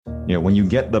When you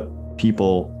get the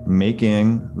people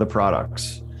making the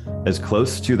products as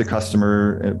close to the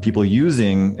customer, people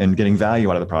using and getting value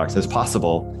out of the products as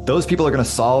possible, those people are going to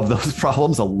solve those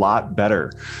problems a lot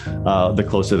better the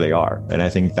closer they are. And I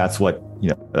think that's what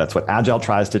Agile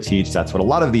tries to teach. That's what a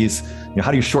lot of these,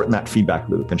 how do you shorten that feedback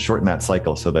loop and shorten that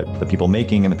cycle so that the people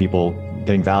making and the people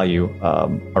getting value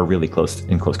are really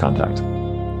in close contact.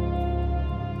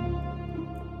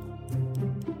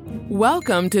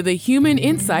 Welcome to the Human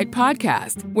Insight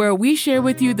Podcast, where we share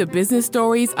with you the business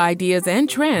stories, ideas, and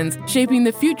trends shaping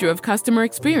the future of customer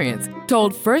experience,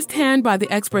 told firsthand by the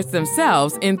experts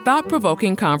themselves in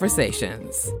thought-provoking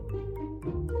conversations.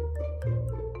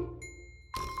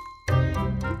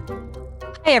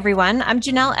 Hi, everyone. I'm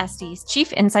Janelle Estes,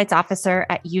 Chief Insights Officer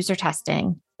at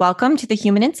UserTesting. Welcome to the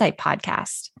Human Insight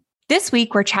Podcast. This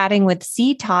week, we're chatting with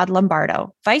Todd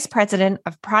Lombardo, Vice President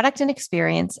of Product and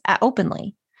Experience at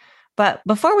Openly. But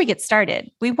before we get started,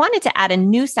 we wanted to add a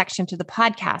new section to the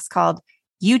podcast called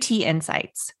UT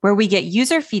Insights, where we get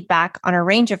user feedback on a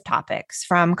range of topics,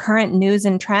 from current news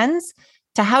and trends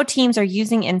to how teams are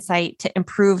using Insight to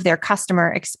improve their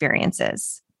customer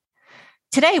experiences.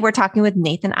 Today, we're talking with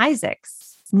Nathan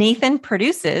Isaacs. Nathan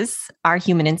produces our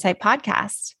Human Insight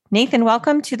podcast. Nathan,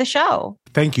 welcome to the show.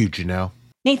 Thank you, Janelle.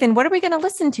 Nathan, what are we going to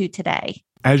listen to today?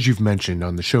 As you've mentioned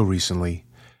on the show recently,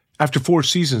 after 4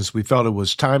 seasons, we felt it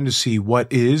was time to see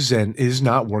what is and is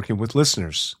not working with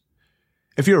listeners.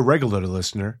 If you're a regular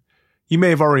listener, you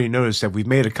may have already noticed that we've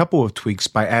made a couple of tweaks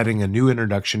by adding a new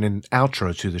introduction and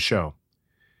outro to the show.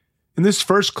 In this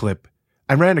first clip,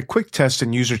 I ran a quick test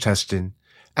in UserTesting,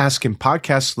 asking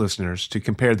podcast listeners to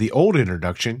compare the old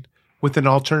introduction with an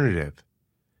alternative.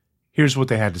 Here's what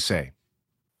they had to say.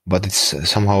 But it's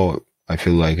somehow, I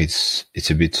feel like it's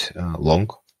a bit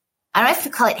long. I don't know if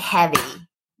you call it heavy,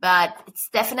 but it's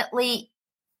definitely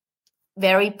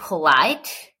very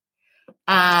polite,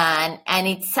 and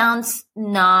it sounds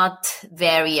not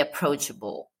very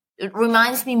approachable. It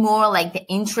reminds me more like the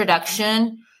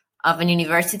introduction of an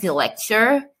university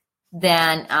lecture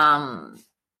than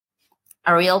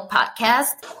a real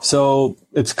podcast. So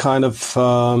it's kind of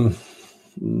a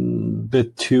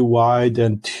bit too wide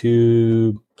and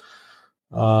too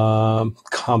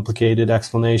complicated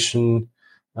explanation.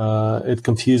 It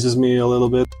confuses me a little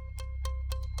bit.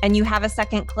 And you have a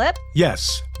second clip?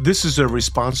 Yes, this is a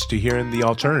response to hearing the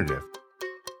alternative.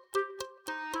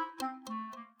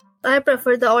 I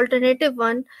prefer the alternative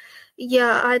one.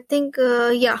 Yeah, I think,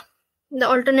 the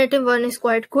alternative one is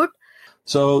quite good.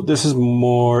 So this is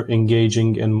more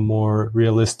engaging and more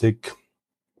realistic,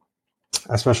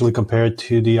 especially compared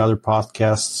to the other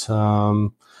podcasts.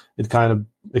 It kind of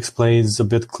explains a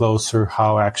bit closer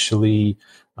how actually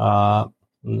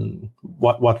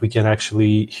what we can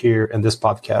actually hear in this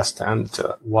podcast and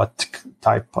what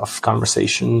type of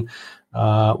conversation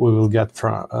we will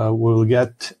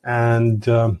get. And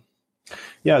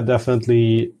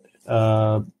definitely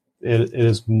it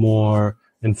is more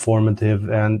informative,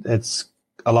 and it's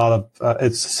a lot of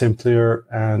it's simpler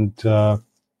and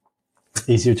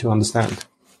easier to understand.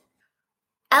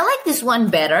 I like this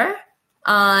one better.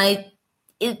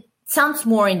 It sounds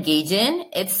more engaging.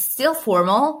 It's still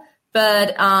formal, but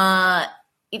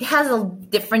it has a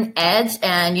different edge,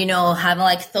 and having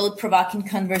like thought-provoking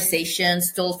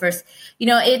conversations told first.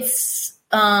 It's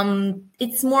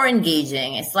more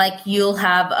engaging. It's like you'll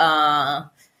have.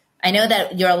 I know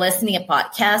that you're listening to a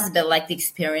podcast, but like the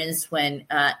experience when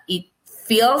it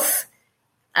feels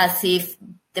as if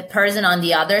the person on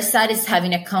the other side is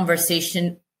having a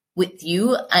conversation with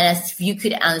you, and as if you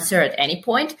could answer at any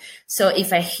point. So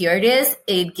if I hear this,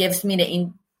 it gives me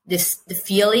the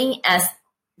feeling as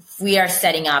if we are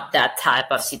setting up that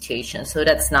type of situation. So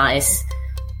that's nice.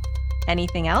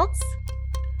 Anything else?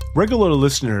 Regular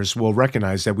listeners will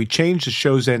recognize that we changed the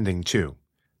show's ending too.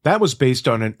 That was based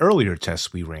on an earlier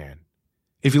test we ran.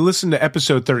 If you listen to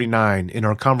episode 39 in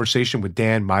our conversation with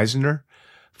Dan Meisner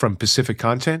from Pacific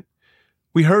Content,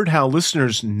 we heard how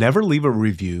listeners never leave a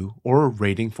review or a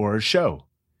rating for our show.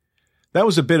 That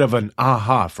was a bit of an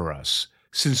aha for us,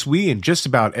 since we and just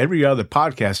about every other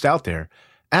podcast out there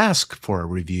ask for a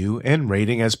review and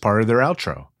rating as part of their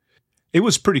outro. It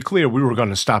was pretty clear we were going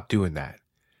to stop doing that.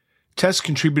 Test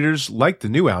contributors liked the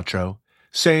new outro,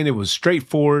 saying it was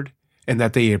straightforward and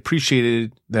that they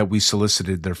appreciated that we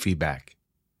solicited their feedback.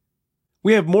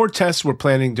 We have more tests we're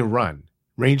planning to run,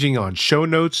 ranging on show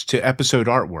notes to episode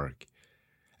artwork,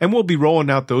 and we'll be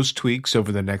rolling out those tweaks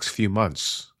over the next few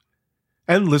months.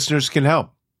 And listeners can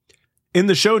help. In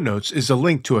the show notes is a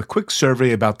link to a quick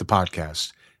survey about the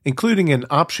podcast, including an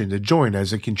option to join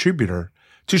as a contributor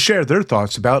to share their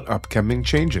thoughts about upcoming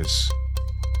changes.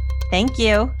 Thank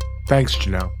you. Thanks,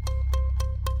 Janelle.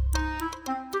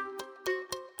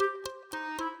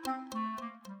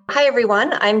 Hi,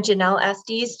 everyone. I'm Janelle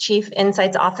Estes, Chief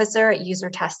Insights Officer at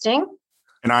UserTesting.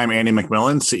 And I'm Andy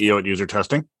MacMillan, CEO at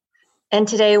UserTesting. And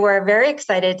today we're very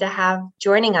excited to have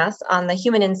joining us on the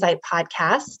Human Insight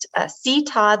podcast, C.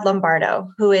 Todd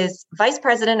Lombardo, who is Vice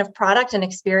President of Product and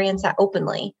Experience at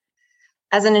Openly.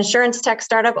 As an insurance tech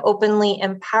startup, Openly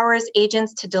empowers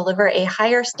agents to deliver a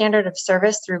higher standard of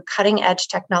service through cutting-edge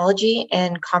technology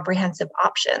and comprehensive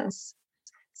options.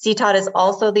 C. Todd is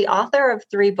also the author of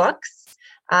 3 books.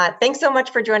 Thanks so much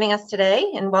for joining us today,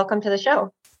 and welcome to the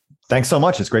show. Thanks so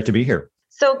much. It's great to be here.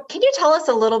 So can you tell us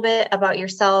a little bit about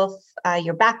yourself,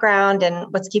 your background,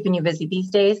 and what's keeping you busy these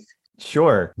days?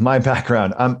 Sure. My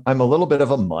background, I'm a little bit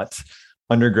of a mutt.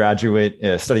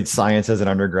 Undergraduate, studied science as an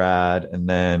undergrad, and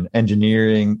then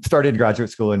engineering, started graduate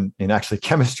school in actually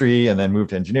chemistry, and then moved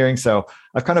to engineering. So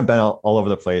I've kind of been all over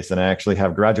the place, and I actually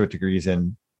have graduate degrees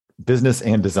in business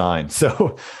and design.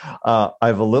 So I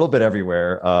have a little bit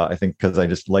everywhere, I think, because I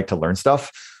just like to learn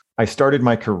stuff. I started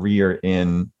my career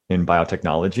in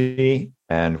biotechnology.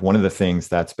 And one of the things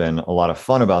that's been a lot of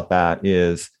fun about that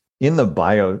is in the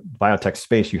biotech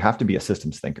space, you have to be a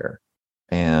systems thinker.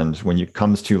 And when it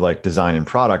comes to like design and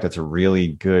product, it's a really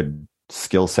good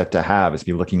skill set to have, is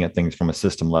be looking at things from a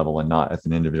system level and not at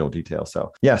an individual detail.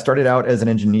 So yeah, started out as an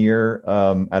engineer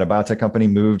at a biotech company,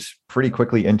 moved pretty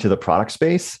quickly into the product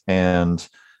space, and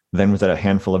then was at a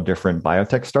handful of different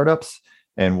biotech startups.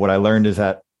 And what I learned is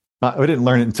that, I didn't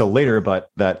learn it until later, but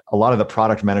that a lot of the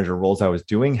product manager roles I was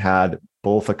doing had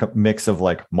both a mix of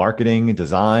like marketing,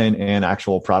 design, and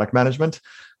actual product management.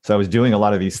 So I was doing a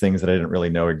lot of these things that I didn't really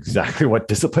know exactly what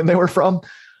discipline they were from.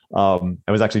 I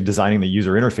was actually designing the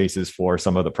user interfaces for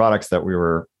some of the products that we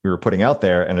were putting out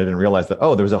there, and I didn't realize that,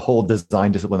 there was a whole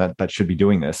design discipline that should be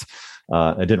doing this.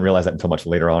 I didn't realize that until much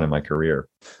later on in my career.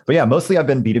 But yeah, mostly I've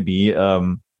been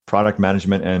B2B, product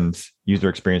management and user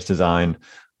experience design,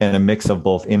 and a mix of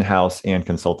both in-house and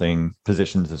consulting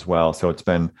positions as well. So it's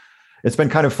been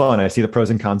kind of fun. I see the pros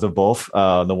and cons of both.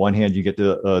 On the one hand, you get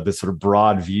this sort of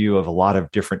broad view of a lot of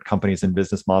different companies and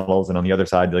business models. And on the other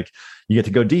side, like you get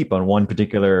to go deep on one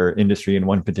particular industry and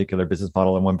one particular business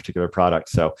model and one particular product.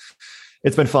 So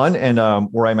it's been fun. And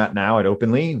where I'm at now at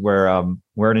Openly, where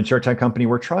we're an insurtech company,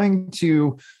 we're trying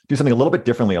to do something a little bit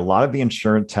differently. A lot of the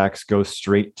insurance techs go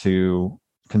straight to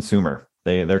consumer.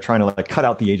 They're trying to like cut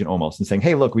out the agent almost and saying,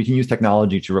 hey, look, we can use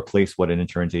technology to replace what an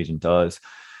insurance agent does.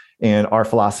 And our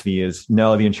philosophy is,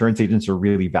 no, the insurance agents are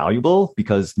really valuable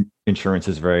because insurance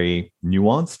is very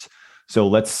nuanced. So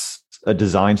let's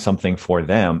design something for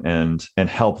them and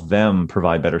help them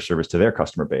provide better service to their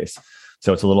customer base.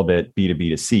 So it's a little bit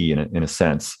B2B to C in a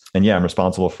sense. And yeah, I'm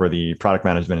responsible for the product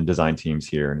management and design teams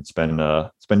here. And it's been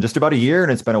just about a year,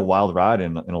 and it's been a wild ride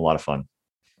and a lot of fun.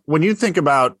 When you think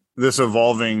about this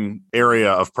evolving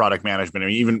area of product management, I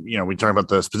mean, even, we talk about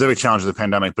the specific challenges of the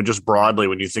pandemic, but just broadly,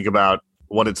 when you think about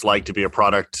what it's like to be a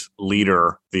product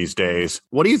leader these days,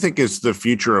 what do you think is the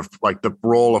future of like the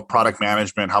role of product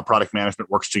management, how product management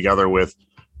works together with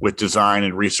design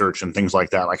and research and things like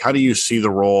that? Like, how do you see the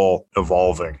role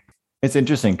evolving? It's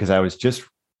interesting because I was just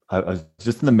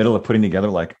in the middle of putting together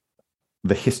like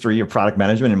the history of product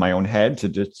management in my own head to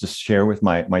just share with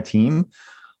my team.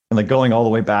 And like going all the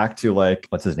way back to like,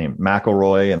 what's his name?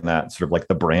 McElroy, and that sort of like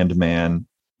the brand man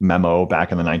memo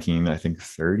back in the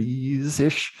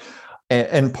 30s-ish.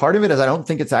 And part of it is I don't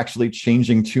think it's actually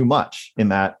changing too much, in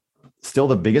that still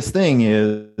the biggest thing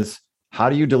is how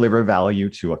do you deliver value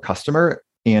to a customer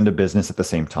and a business at the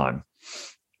same time?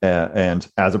 And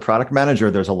as a product manager,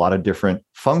 there's a lot of different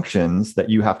functions that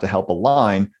you have to help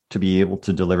align to be able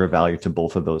to deliver value to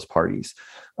both of those parties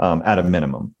at a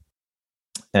minimum.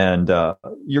 And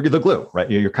you're the glue, right?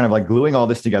 You're kind of like gluing all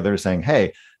this together, saying,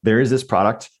 hey, there is this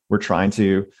product. We're trying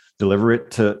to deliver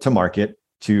it to market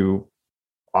to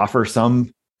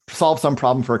solve some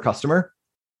problem for a customer,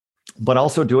 but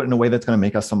also do it in a way that's going to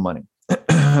make us some money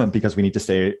because we need to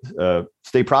stay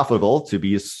profitable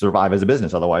to survive as a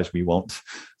business. Otherwise, we won't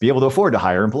be able to afford to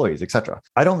hire employees, et cetera.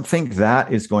 I don't think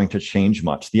that is going to change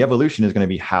much. The evolution is going to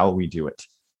be how we do it,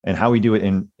 and how we do it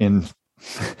in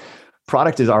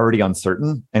product is already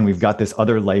uncertain. And we've got this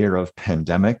other layer of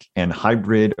pandemic and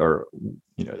hybrid, or,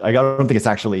 I don't think it's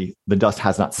actually, the dust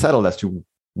has not settled as to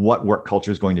what work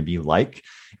culture is going to be like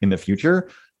in the future.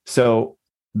 So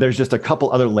there's just a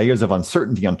couple other layers of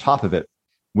uncertainty on top of it,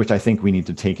 which I think we need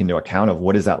to take into account of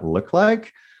what does that look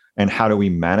like and how do we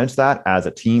manage that as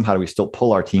a team? How do we still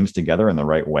pull our teams together in the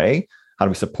right way? How do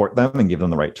we support them and give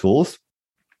them the right tools?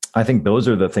 I think those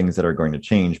are the things that are going to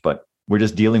change, but we're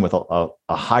just dealing with a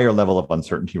higher level of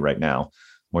uncertainty right now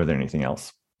more than anything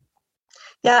else.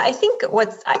 Yeah, I think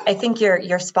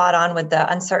you're spot on with the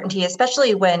uncertainty,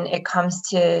 especially when it comes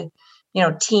to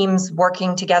teams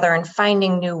working together and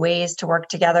finding new ways to work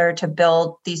together to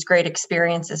build these great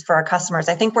experiences for our customers.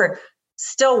 I think we're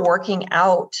still working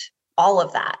out all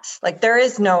of that. Like there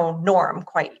isn't a norm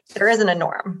quite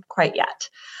yet.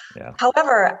 Yeah.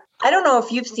 However, I don't know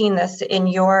if you've seen this in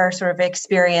your sort of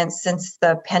experience since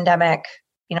the pandemic,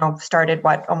 started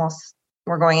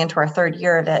we're going into our third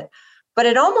year of it, but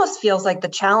it almost feels like the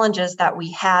challenges that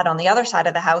we had on the other side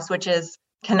of the house, which is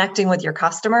connecting with your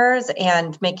customers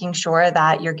and making sure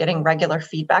that you're getting regular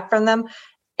feedback from them.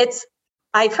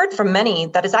 I've heard from many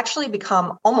that it's actually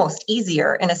become almost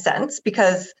easier in a sense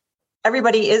because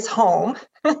everybody is home.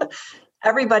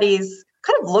 Everybody's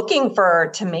kind of looking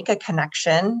to make a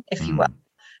connection, if you will.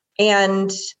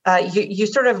 And you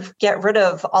sort of get rid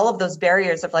of all of those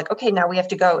barriers of like, okay, now we have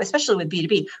to go, especially with B2B,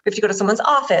 we have to go to someone's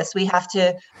office. We have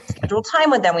to schedule time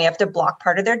with them. We have to block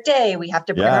part of their day. We have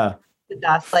to bring our with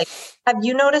us. Like, have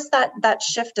you noticed that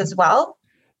shift as well?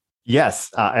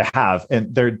 Yes, I have.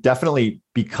 And they're definitely,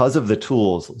 because of the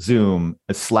tools, Zoom,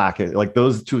 Slack, like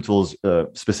those two tools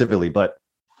specifically, but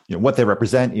what they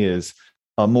represent is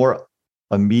a more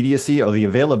immediacy or the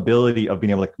availability of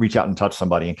being able to reach out and touch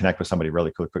somebody and connect with somebody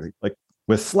really quickly. Like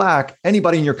with Slack,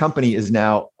 anybody in your company is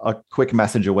now a quick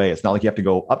message away. It's not like you have to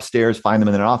go upstairs, find them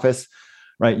in an office,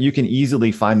 right? You can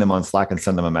easily find them on Slack and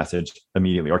send them a message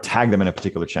immediately or tag them in a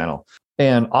particular channel.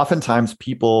 And oftentimes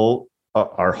people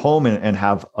are home and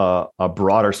have a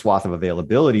broader swath of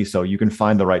availability. So you can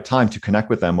find the right time to connect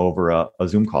with them over a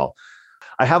Zoom call.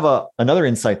 I have another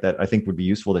insight that I think would be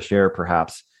useful to share,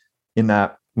 perhaps, in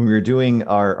that when we were doing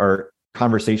our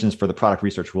conversations for the product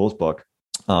research rules book,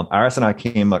 Iris and I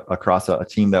came across a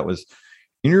team that was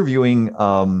interviewing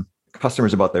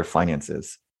customers about their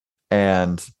finances,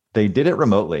 and they did it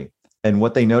remotely. And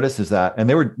what they noticed is that, and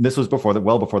this was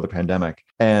well before the pandemic.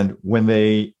 And when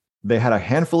they had a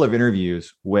handful of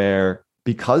interviews where,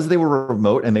 because they were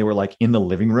remote and they were like in the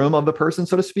living room of the person,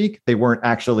 so to speak, they were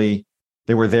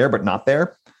there, but not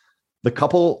there.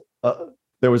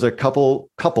 There was a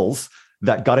couples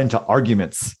that got into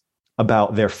arguments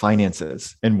about their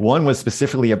finances. And one was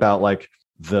specifically about like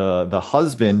the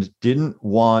husband didn't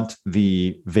want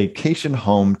the vacation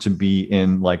home to be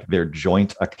in like their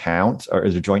joint account or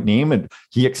as a joint name. And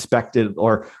he expected,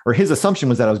 or his assumption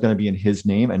was that it was going to be in his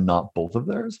name and not both of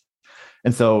theirs.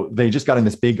 And so they just got in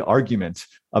this big argument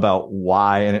about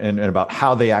why and about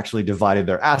how they actually divided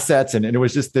their assets. And it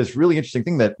was just this really interesting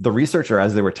thing that the researcher,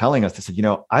 as they were telling us, they said,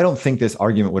 I don't think this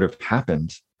argument would have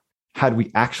happened had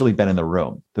we actually been in the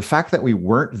room. The fact that we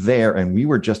weren't there and we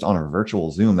were just on a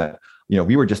virtual Zoom, that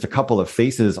we were just a couple of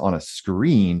faces on a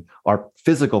screen, our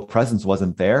physical presence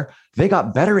wasn't there. They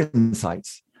got better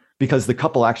insights because the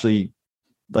couple actually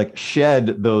like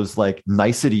shed those like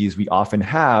niceties we often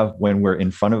have when we're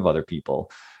in front of other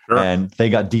people. Sure. And they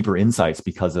got deeper insights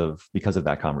because of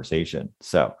that conversation.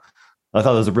 So I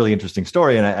thought it was a really interesting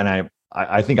story. And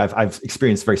I think I've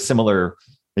experienced very similar,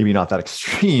 maybe not that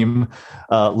extreme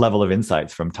level of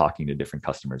insights from talking to different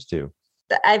customers too.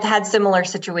 I've had similar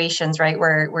situations, right?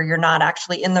 Where you're not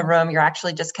actually in the room, you're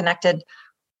actually just connected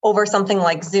over something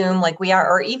like Zoom, like we are,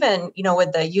 or even,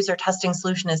 with the user testing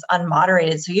solution is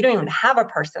unmoderated. So you don't even have a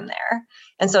person there.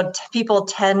 And so people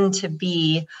tend to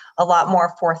be a lot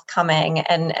more forthcoming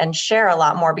and share a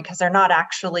lot more because they're not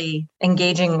actually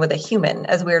engaging with a human,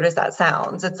 as weird as that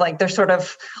sounds. It's like they're sort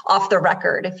of off the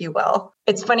record, if you will.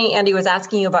 It's funny, Andy was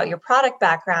asking you about your product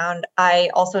background. I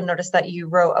also noticed that you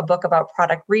wrote a book about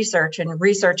product research, and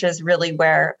research is really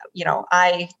where,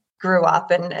 I grew up,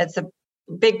 and it's a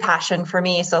big passion for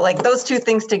me. So like those two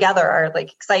things together are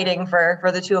like exciting for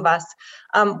the two of us.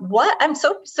 I'm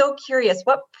so curious,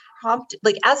 what prompted,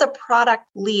 like as a product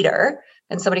leader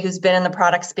and somebody who's been in the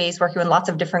product space, working with lots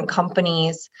of different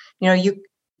companies,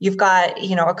 you've got,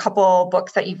 a couple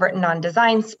books that you've written on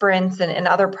design sprints and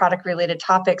other product related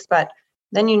topics, but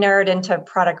then you narrowed into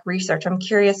product research. I'm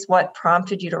curious what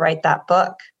prompted you to write that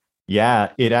book. Yeah,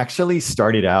 it actually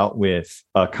started out with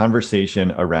a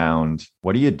conversation around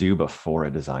what do you do before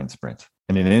a design sprint?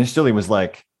 And it initially was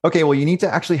like, okay, well, you need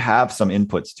to actually have some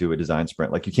inputs to a design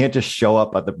sprint. Like you can't just show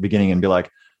up at the beginning and be like,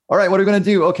 all right, what are we going to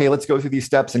do? Okay, let's go through these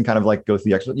steps and kind of like go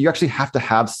through the actual, you actually have to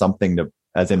have something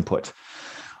as input.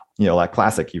 Like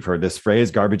classic, you've heard this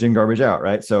phrase, garbage in, garbage out,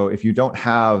 right? So if you don't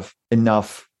have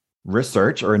enough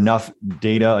research or enough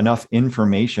data, enough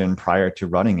information prior to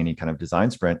running any kind of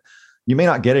design sprint, you may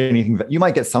not get anything. You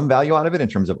might get some value out of it in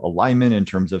terms of alignment, in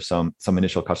terms of some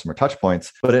initial customer touch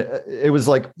points. But it was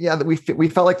like, we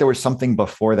felt like there was something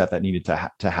before that needed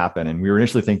to happen. And we were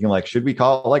initially thinking like, should we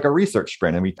call it like a research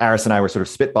sprint? And Iris and I were sort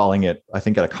of spitballing it, I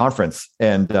think at a conference.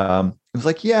 And it was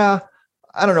like,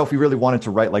 I don't know if we really wanted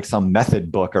to write like some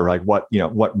method book or like what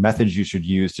methods you should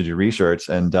use to do research.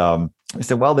 And I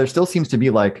said, well, there still seems to be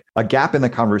like a gap in the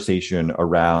conversation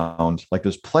around, like,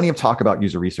 there's plenty of talk about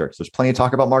user research. There's plenty of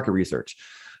talk about market research.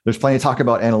 There's plenty of talk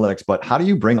about analytics, but how do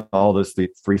you bring all those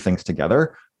three things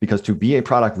together? Because to be a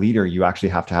product leader, you actually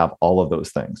have to have all of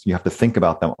those things. You have to think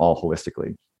about them all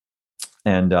holistically.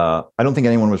 And I don't think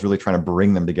anyone was really trying to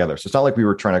bring them together. So it's not like we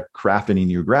were trying to craft any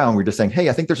new ground. We're just saying, hey,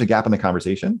 I think there's a gap in the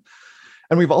conversation.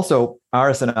 And we've also,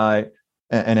 Aris and I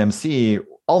and MC,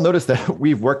 all noticed that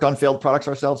we've worked on failed products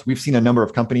ourselves. We've seen a number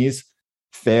of companies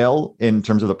fail in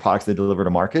terms of the products they deliver to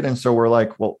market. And so we're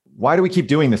like, well, why do we keep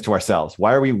doing this to ourselves?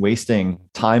 Why are we wasting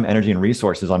time, energy, and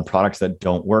resources on products that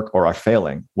don't work or are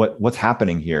failing? What's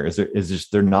happening here? Is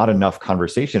there not enough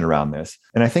conversation around this?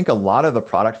 And I think a lot of the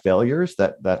product failures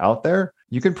that out there,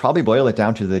 you could probably boil it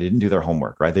down to they didn't do their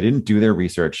homework, right? They didn't do their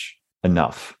research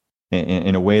enough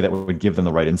in a way that would give them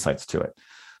the right insights to it.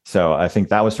 So I think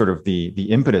that was sort of the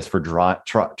impetus for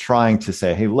trying to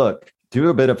say, hey, look, do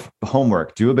a bit of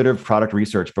homework, do a bit of product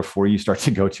research before you start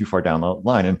to go too far down the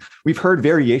line. And we've heard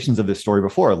variations of this story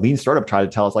before. A lean startup tried to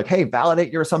tell us like, hey,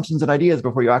 validate your assumptions and ideas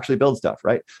before you actually build stuff,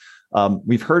 right?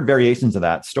 We've heard variations of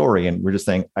that story. And we're just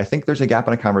saying, I think there's a gap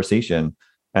in a conversation.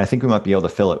 And I think we might be able to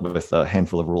fill it with a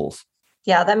handful of rules.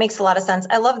 Yeah, that makes a lot of sense.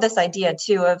 I love this idea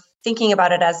too of thinking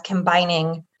about it as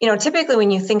combining, typically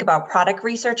when you think about product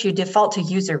research, you default to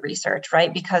user research,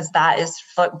 right? Because that is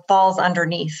what falls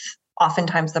underneath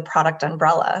oftentimes the product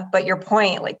umbrella. But your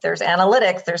point, like there's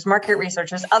analytics, there's market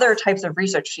research, there's other types of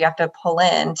research you have to pull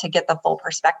in to get the full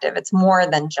perspective. It's more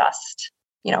than just,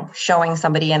 showing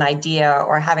somebody an idea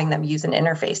or having them use an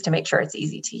interface to make sure it's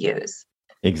easy to use.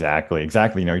 Exactly.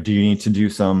 Do you need to do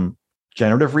some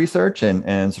generative research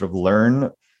and sort of learn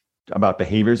about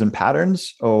behaviors and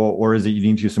patterns, or is it you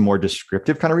need to do some more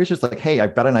descriptive kind of research? Like, hey,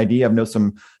 I've got an idea, I've know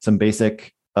some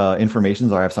basic information,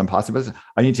 so I have some possibilities.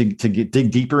 I need to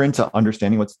dig deeper into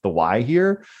understanding what's the why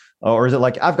here, or is it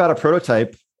like I've got a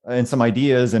prototype and some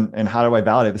ideas, and how do I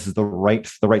validate this is the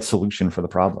right solution for the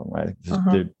problem? Right,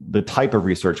 the type of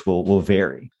research will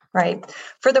vary. Right.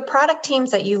 For the product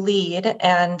teams that you lead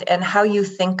and how you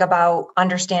think about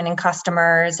understanding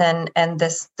customers and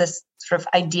this sort of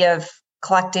idea of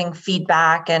collecting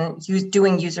feedback and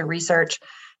doing user research,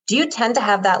 do you tend to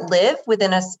have that live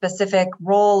within a specific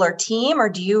role or team, or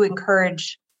do you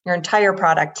encourage your entire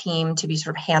product team to be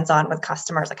sort of hands-on with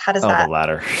customers? Like, how does that? The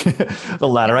latter. The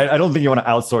latter. Right? I don't think you want to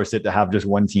outsource it to have just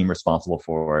one team responsible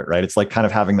for it, right? It's like kind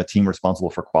of having the team responsible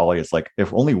for quality. It's like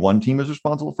if only one team is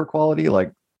responsible for quality,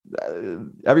 like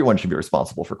everyone should be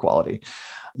responsible for quality.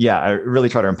 Yeah, I really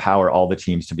try to empower all the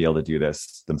teams to be able to do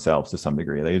this themselves to some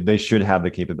degree. They should have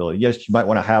the capability. Yes, you might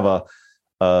want to have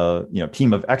a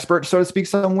team of experts, so to speak,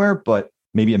 somewhere, but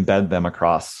maybe embed them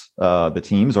across the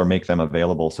teams or make them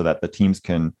available so that the teams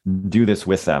can do this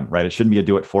with them, right? It shouldn't be a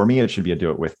do it for me. It should be a do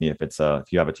it with me if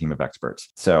you have a team of experts.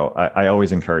 So I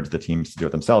always encourage the teams to do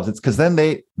it themselves. It's because then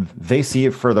they see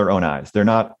it for their own eyes. They're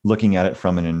not looking at it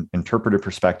from an interpretive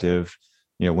perspective.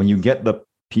 When you get the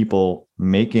people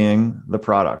making the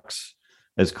products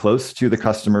as close to the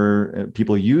customer,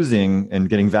 people using and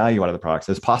getting value out of the products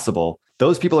as possible,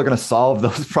 those people are going to solve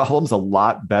those problems a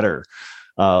lot better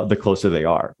the closer they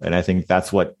are. And I think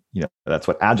that's what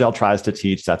Agile tries to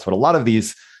teach. That's what a lot of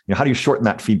these, how do you shorten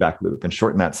that feedback loop and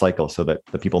shorten that cycle so that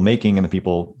the people making and the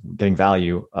people getting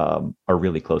value are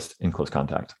really in close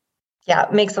contact? Yeah,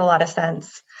 it makes a lot of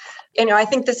sense. I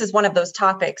think this is one of those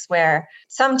topics where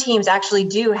some teams actually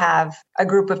do have a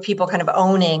group of people kind of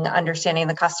owning understanding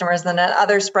the customers, and then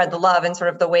others spread the love in sort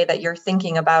of the way that you're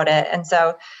thinking about it. And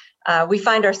so we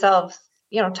find ourselves,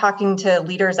 talking to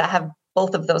leaders that have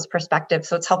both of those perspectives.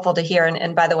 So it's helpful to hear.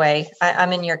 And by the way,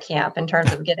 I'm in your camp in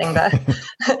terms of getting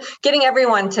getting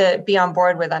everyone to be on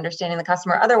board with understanding the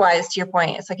customer. Otherwise, to your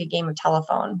point, it's like a game of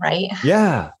telephone, right?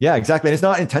 Yeah, exactly. And it's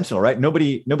not intentional, right?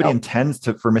 Nobody intends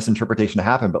for misinterpretation to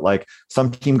happen, but like some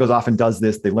team goes off and does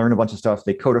this, they learn a bunch of stuff,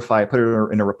 they codify it, put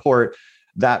it in a report.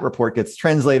 That report gets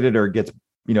translated or gets,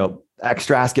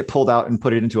 extracts get pulled out and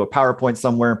put it into a PowerPoint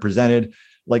somewhere and presented.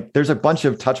 Like there's a bunch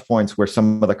of touch points where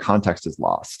some of the context is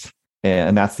lost.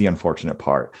 And that's the unfortunate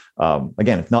part.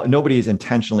 Again, it's nobody's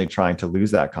intentionally trying to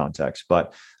lose that context,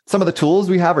 but some of the tools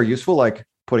we have are useful, like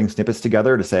putting snippets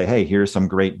together to say, hey, here's some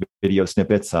great video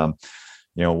snippets.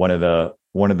 One of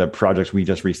the projects we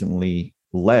just recently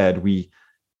led, we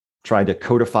tried to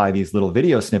codify these little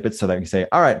video snippets so that you can say,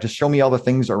 all right, just show me all the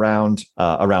things around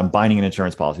binding an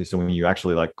insurance policy. So when you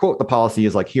actually like quote the policy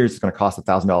is like, here's it's going to cost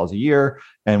 $1,000 a year.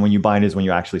 And when you bind is when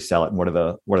you actually sell it. And what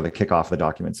are the kickoff of the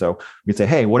document? So we could say,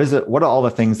 hey, what are all the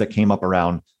things that came up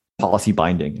around policy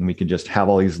binding? And we could just have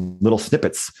all these little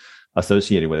snippets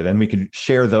associated with it. And we could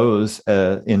share those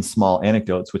in small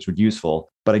anecdotes, which would be useful.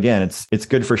 But again, it's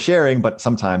good for sharing, but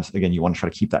sometimes, again, you want to try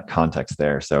to keep that context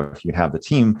there. So if you have the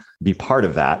team be part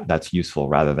of that, that's useful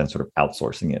rather than sort of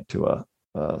outsourcing it to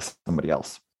somebody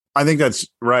else. I think that's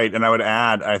right. And I would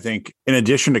add, I think in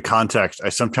addition to context, I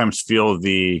sometimes feel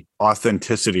the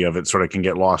authenticity of it sort of can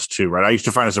get lost too, right? I used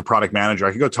to find as a product manager,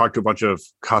 I could go talk to a bunch of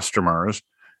customers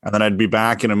and then I'd be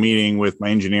back in a meeting with my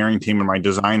engineering team and my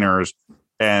designers.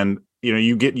 And,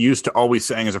 you get used to always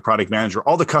saying as a product manager,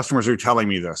 all the customers are telling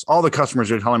me this, all the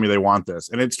customers are telling me they want this.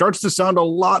 And it starts to sound a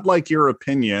lot like your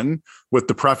opinion with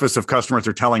the preface of customers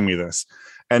are telling me this.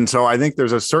 And so I think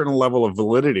there's a certain level of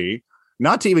validity,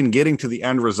 not to even getting to the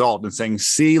end result and saying,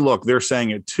 see, look, they're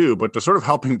saying it too, but to sort of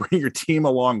helping bring your team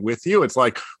along with you. It's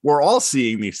like, we're all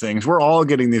seeing these things. We're all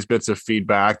getting these bits of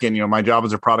feedback. And, my job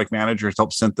as a product manager is to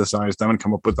help synthesize them and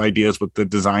come up with ideas with the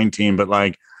design team. But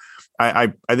like,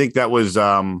 I think that was,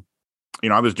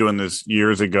 I was doing this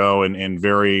years ago in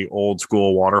very old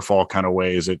school waterfall kind of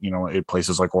ways at, at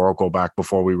places like Oracle back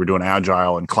before we were doing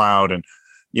Agile and cloud. And,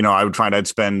 I would find I'd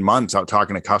spend months out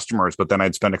talking to customers, but then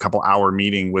I'd spend a couple hour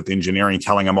meeting with engineering,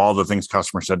 telling them all the things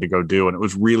customers said to go do. And it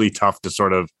was really tough to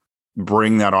sort of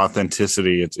bring that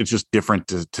authenticity. It's just different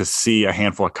to see a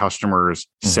handful of customers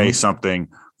say something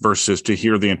versus to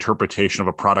hear the interpretation of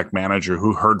a product manager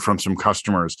who heard from some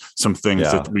customers, some things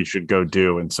that we should go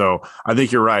do. And so I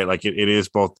think you're right. Like it is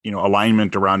both,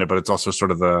 alignment around it, but it's also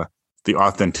sort of the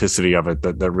authenticity of it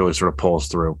that really sort of pulls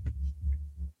through.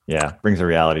 Yeah, brings a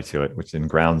reality to it, which then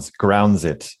grounds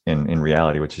it in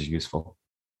reality, which is useful.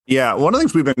 Yeah, one of the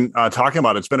things we've been talking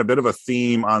about, it's been a bit of a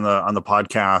theme on the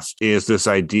podcast, is this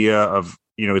idea of,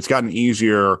 it's gotten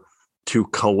easier to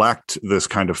collect this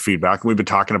kind of feedback. And we've been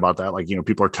talking about that, like,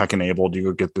 people are tech enabled, you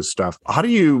go get this stuff. How do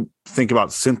you think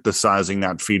about synthesizing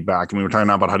that feedback? I mean, we're talking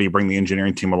about how do you bring the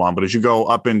engineering team along, but as you go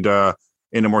up into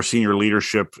more senior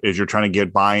leadership, as you're trying to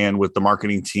get buy-in with the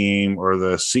marketing team or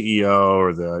the CEO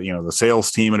or the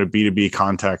sales team in a B2B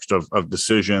context of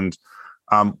decisions,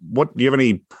 what do you have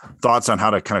any thoughts on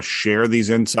how to kind of share these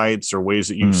insights or ways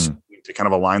that you to kind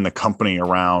of align the company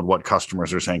around what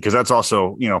customers are saying? Because that's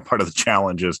also, part of the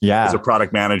challenge is as a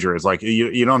product manager is like,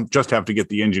 you don't just have to get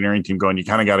the engineering team going. You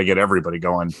kind of got to get everybody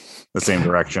going the same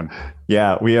direction.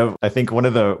 Yeah, we have, I think one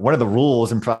of the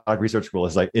rules in product research school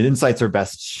is like insights are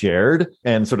best shared.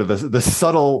 And sort of the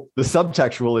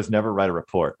subtext rule is never write a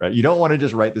report, right? You don't want to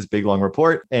just write this big, long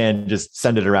report and just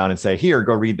send it around and say, here,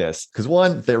 go read this. Because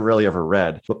one, they're rarely ever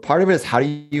read. But part of it is how do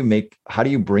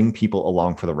you bring people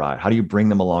along for the ride? How do you bring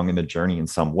them along in the journey in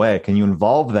some way? Can you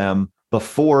involve them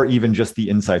before even just the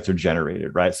insights are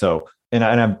generated, right? So,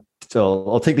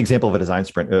 I'll take the example of a design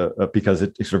sprint because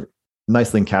it sort of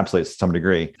nicely encapsulates to some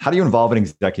degree. How do you involve an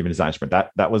executive in design sprint?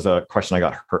 That was a question I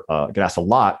got asked a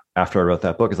lot after I wrote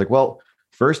that book. It's like, well,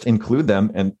 first include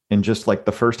them in just like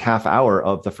the first half hour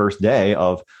of the first day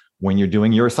of when you're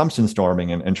doing your assumption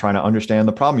storming and trying to understand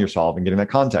the problem you're solving, getting that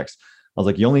context. I was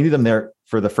like, you only need them there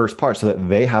for the first part so that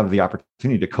they have the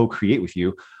opportunity to co-create with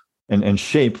you and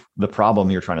shape the problem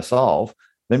you're trying to solve.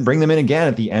 Then bring them in again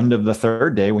at the end of the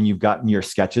third day when you've gotten your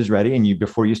sketches ready and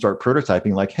before you start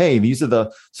prototyping, like, hey, these are the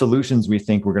solutions we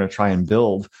think we're going to try and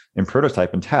build and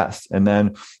prototype and test. And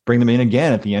then bring them in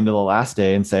again at the end of the last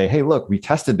day and say, hey, look, we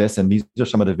tested this and these are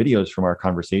some of the videos from our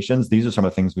conversations. These are some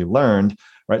of the things we learned,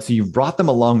 right? So you've brought them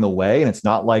along the way, and it's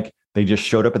not like they just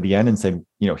showed up at the end and said,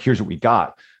 here's what we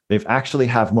got. They've actually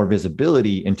have more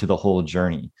visibility into the whole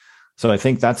journey. So I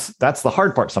think that's the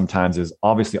hard part sometimes is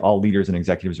obviously all leaders and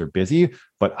executives are busy,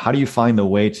 but how do you find the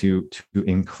way to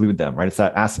include them, right? It's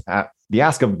that the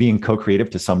ask of being co-creative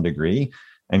to some degree.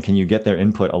 And can you get their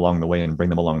input along the way and bring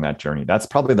them along that journey? That's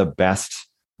probably the best,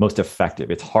 most effective.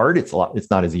 It's hard. It's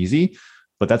not as easy,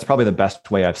 but that's probably the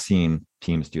best way I've seen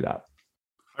teams do that.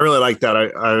 I really like that.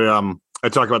 I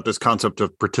talk about this concept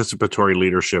of participatory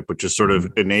leadership, which is sort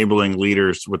of enabling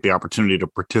leaders with the opportunity to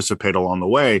participate along the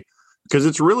way. Because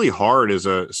it's really hard as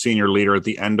a senior leader at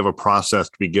the end of a process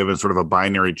to be given sort of a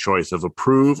binary choice of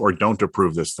approve or don't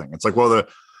approve this thing. It's like, well,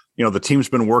 the team's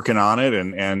been working on it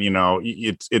and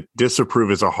it disapprove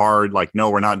is a hard, like,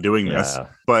 no, we're not doing this.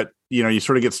 But, you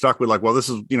sort of get stuck with like, well, this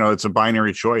is, it's a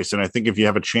binary choice. And I think if you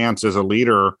have a chance as a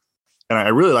leader, and I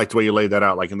really like the way you laid that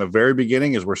out, like in the very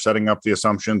beginning as we're setting up the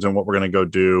assumptions and what we're going to go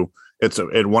do, it's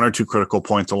at one or two critical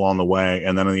points along the way.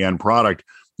 And then in the end product,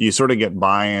 you sort of get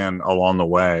buy-in along the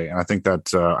way. And I think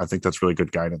that's really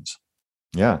good guidance.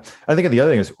 Yeah. I think the other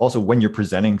thing is also when you're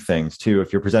presenting things too,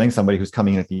 if you're presenting somebody who's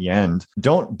coming in at the end,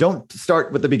 don't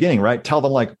start with the beginning, right? Tell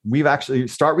them like, we've actually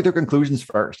start with your conclusions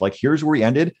first. Like, here's where we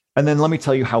ended. And then let me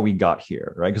tell you how we got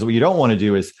here, right? Because what you don't want to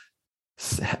do is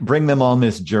bring them on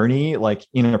this journey, like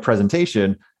in a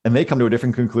presentation, and they come to a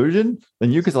different conclusion,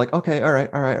 then you can say like, okay, all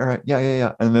right.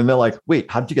 Yeah. And then they're like, wait,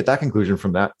 how did you get that conclusion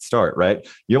from that start? Right.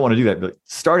 You don't want to do that, but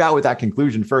start out with that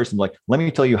conclusion first and like, let me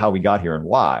tell you how we got here and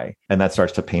why. And that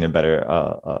starts to paint a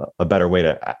better way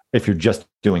to, if you're just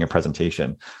doing a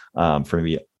presentation, for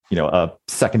maybe, a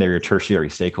secondary or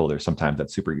tertiary stakeholder, sometimes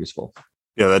that's super useful.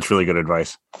 Yeah, that's really good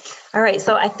advice. All right.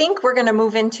 So I think we're going to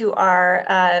move into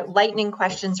our lightning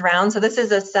questions round. So this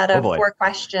is a set of 4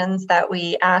 questions that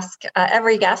we ask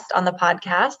every guest on the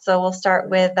podcast. So we'll start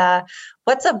with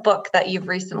what's a book that you've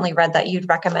recently read that you'd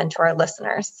recommend to our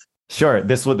listeners? Sure.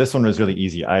 This one was really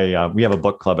easy. We have a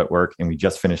book club at work and we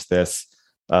just finished this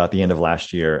at the end of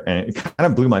last year. And it kind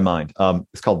of blew my mind.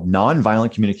 It's called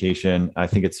Nonviolent Communication. I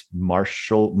think it's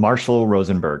Marshall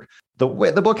Rosenberg.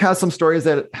 The book has some stories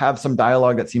that have some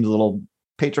dialogue that seems a little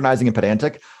patronizing and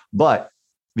pedantic, but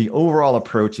the overall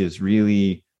approach is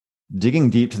really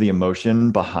digging deep to the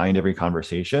emotion behind every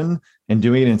conversation and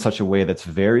doing it in such a way that's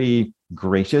very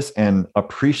gracious and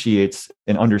appreciates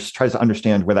and tries to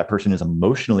understand where that person is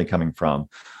emotionally coming from,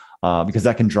 because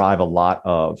that can drive a lot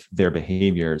of their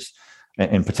behaviors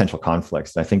and potential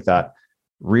conflicts. And I think that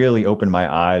really opened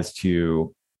my eyes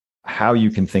to how you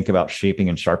can think about shaping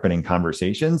and sharpening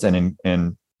conversations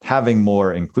and having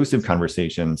more inclusive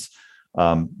conversations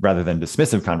rather than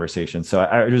dismissive conversations. So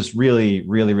I was really,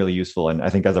 really, really useful. And I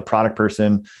think as a product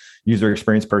person, user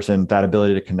experience person, that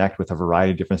ability to connect with a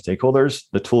variety of different stakeholders,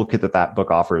 the toolkit that book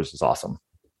offers is awesome.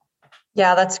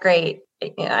 Yeah, that's great.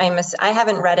 I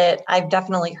haven't read it. I've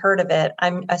definitely heard of it.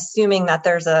 I'm assuming that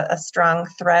there's a strong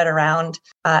thread around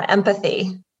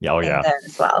empathy. Yeah, there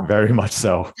as well. Very much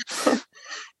so.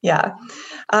 Yeah.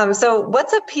 So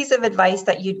what's a piece of advice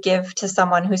that you'd give to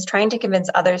someone who's trying to convince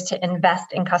others to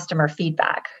invest in customer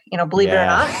feedback? Believe it or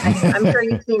not, I'm sure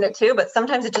you've seen it too, but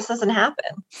sometimes it just doesn't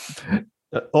happen.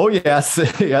 Oh, yes.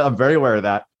 Yeah, I'm very aware of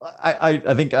that. I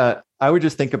think I would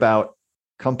just think about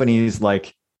companies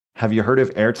like, have you heard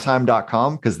of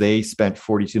airtime.com? Because they spent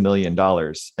 $42 million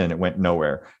and it went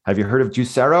nowhere. Have you heard of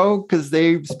Juicero? Because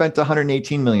they spent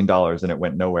 $118 million and it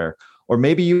went nowhere. Or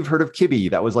maybe you've heard of Kibby.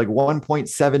 That was like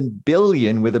 1.7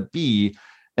 billion with a B,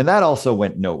 and that also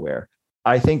went nowhere.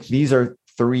 I think these are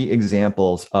 3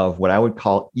 examples of what I would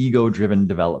call ego-driven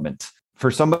development.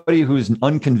 For somebody who's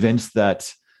unconvinced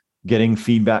that getting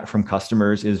feedback from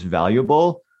customers is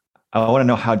valuable, I want to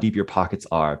know how deep your pockets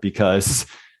are, because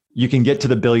you can get to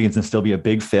the billions and still be a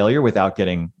big failure without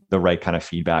getting the right kind of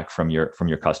feedback from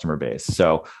your customer base.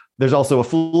 So there's also a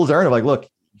fool's errand of like, look,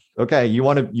 okay, you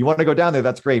want to go down there,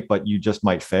 that's great, but you just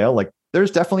might fail. Like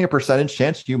there's definitely a percentage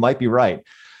chance you might be right.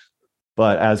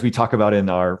 But as we talk about in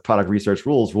our product research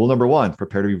rules, rule number 1,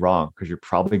 prepare to be wrong, because you're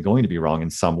probably going to be wrong in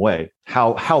some way.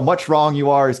 How much wrong you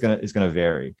are is going to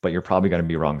vary, but you're probably going to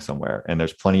be wrong somewhere. And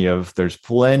there's plenty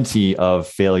of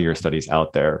failure studies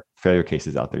out there, failure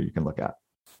cases out there you can look at.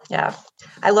 Yeah.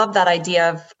 I love that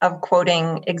idea of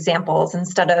quoting examples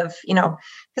instead of,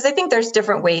 because I think there's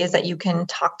different ways that you can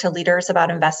talk to leaders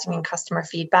about investing in customer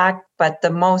feedback, but the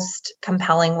most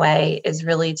compelling way is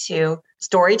really to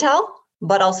storytell,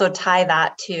 but also tie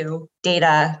that to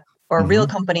data or real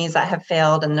companies that have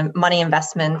failed and the money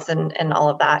investments and all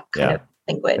of that kind of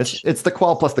language. It's the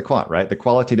qual plus the quant, right? The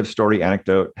qualitative story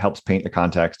anecdote helps paint the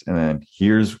context. And then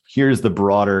here's the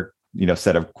broader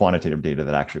set of quantitative data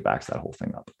that actually backs that whole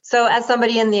thing up. So as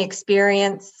somebody in the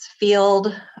experience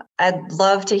field, I'd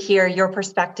love to hear your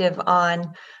perspective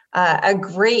on a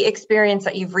great experience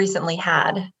that you've recently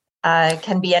had.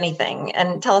 Can be anything.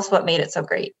 And tell us what made it so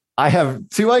great. I have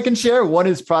 2 I can share. One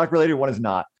is product related, one is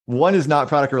not. One is not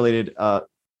product related.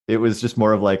 It was just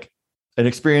more of like an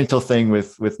experiential thing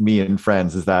with me and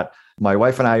friends, is that my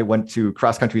wife and I went to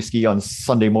cross country ski on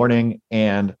Sunday morning,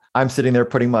 and I'm sitting there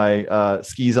putting my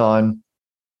skis on,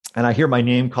 and I hear my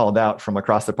name called out from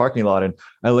across the parking lot, and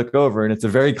I look over, and it's a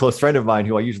very close friend of mine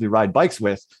who I usually ride bikes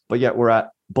with, but yet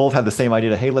both had the same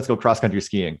idea to, hey, let's go cross country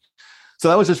skiing. So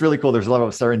that was just really cool. There's a lot of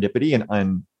serendipity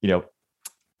and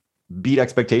beat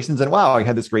expectations, and wow, I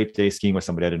had this great day skiing with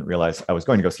somebody I didn't realize I was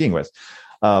going to go skiing with.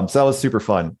 So that was super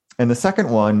fun. And the second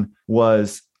one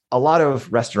was, a lot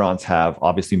of restaurants have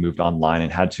obviously moved online and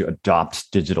had to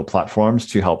adopt digital platforms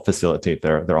to help facilitate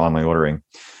their online ordering.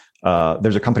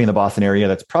 There's a company in the Boston area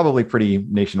that's probably pretty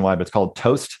nationwide, but it's called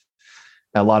Toast.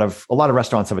 A lot of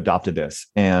restaurants have adopted this.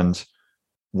 And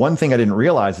one thing I didn't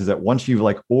realize is that once you've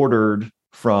ordered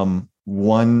from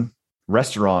one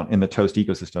restaurant in the Toast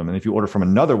ecosystem, and if you order from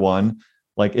another one,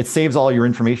 it saves all your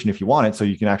information if you want it, so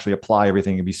you can actually apply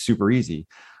everything and be super easy.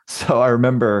 So I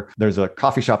remember there's a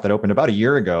coffee shop that opened about a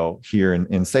year ago here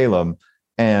in Salem,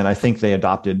 and I think they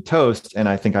adopted toast. And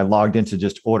I think I logged in to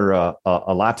just order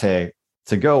a latte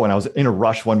to go. And I was in a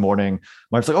rush one morning.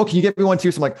 My wife's like, "Oh, can you get me one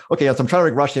too?" So I'm like, "Okay." So I'm trying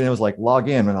to rush in. And it was like, log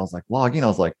in. And I was like, log in. I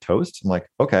was like, toast. I'm like,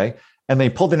 okay. And they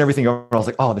pulled in everything over. I was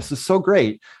like, oh, this is so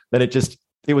great that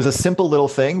it was a simple little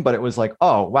thing, but it was like,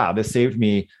 oh, wow, this saved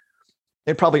me.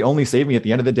 It probably only saved me at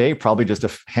the end of the day, probably just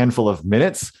a handful of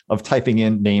minutes of typing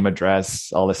in name,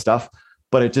 address, all this stuff.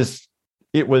 But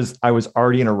I was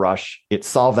already in a rush. It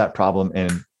solved that problem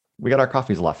and we got our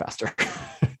coffees a lot faster.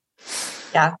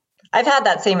 Yeah. I've had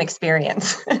that same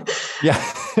experience. Yeah.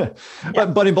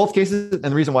 But in both cases, and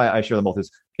the reason why I share them both is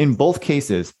in both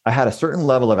cases, I had a certain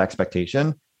level of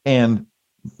expectation, and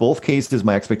both cases,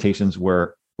 my expectations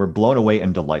were blown away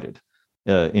and delighted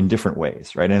in different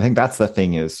ways. Right. And I think that's the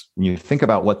thing is when you think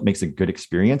about what makes a good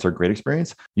experience or great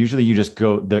experience, usually you just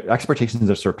the expectations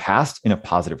are surpassed in a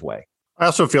positive way. I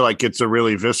also feel like it's a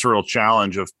really visceral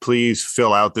challenge of please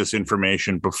fill out this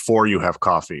information before you have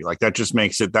coffee. Like that just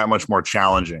makes it that much more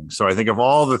challenging. So I think of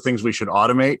all the things we should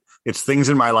automate, it's things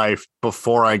in my life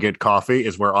before I get coffee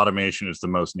is where automation is the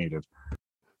most needed.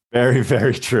 Very,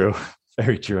 very true.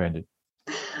 Very true, Andy.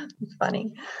 It's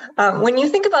funny. When you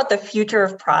think about the future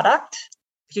of product,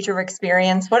 future of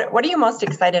experience, what are you most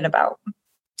excited about?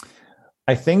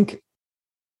 I think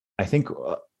I'll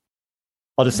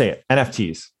just say it.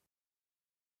 NFTs.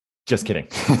 Just kidding.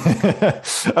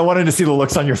 I wanted to see the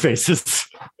looks on your faces.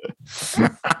 Wait,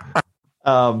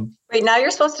 now you're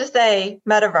supposed to say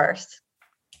metaverse.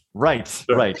 Right.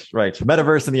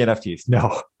 Metaverse and the NFTs.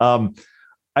 No.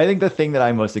 I think the thing that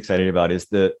I'm most excited about is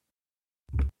that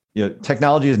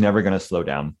technology is never going to slow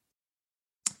down.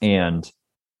 And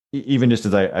even just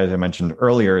as I mentioned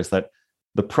earlier, is that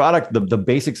the product, the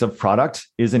basics of product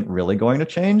isn't really going to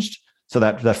change. So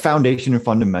that the foundation and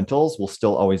fundamentals will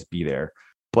still always be there.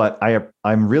 But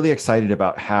I'm really excited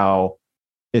about how,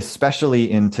 especially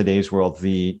in today's world,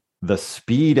 the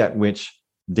speed at which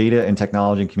data and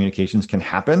technology and communications can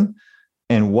happen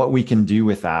and what we can do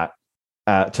with that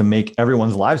to make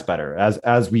everyone's lives better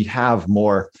as we have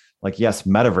more, like, yes,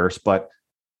 metaverse, but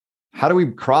how do we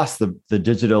cross the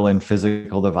digital and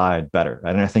physical divide better?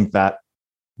 And I think that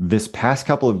this past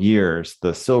couple of years,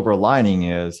 the silver lining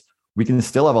is we can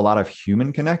still have a lot of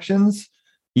human connections,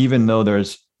 even though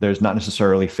there's not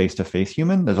necessarily face-to-face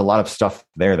human. There's a lot of stuff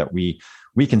there that we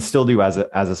can still do as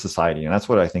a society. And that's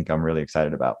what I think I'm really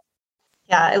excited about.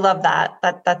 Yeah, I love that.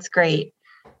 That's great.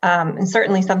 And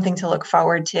certainly something to look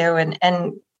forward to.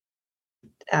 And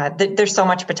there's so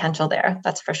much potential there.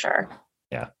 That's for sure.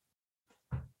 Yeah.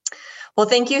 Well,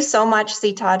 thank you so much,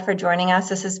 C. Todd, for joining us.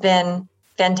 This has been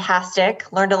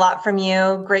fantastic. Learned a lot from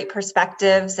you. Great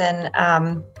perspectives.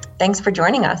 And thanks for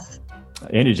joining us.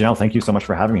 Andy, Janelle, thank you so much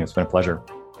for having me. It's been a pleasure.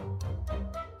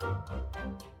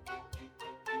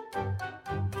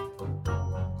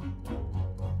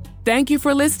 Thank you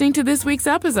for listening to this week's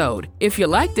episode. If you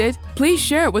liked it, please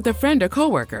share it with a friend or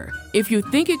coworker. If you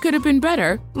think it could have been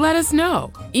better, let us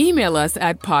know. Email us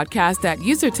at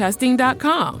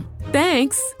podcast@usertesting.com.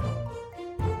 Thanks.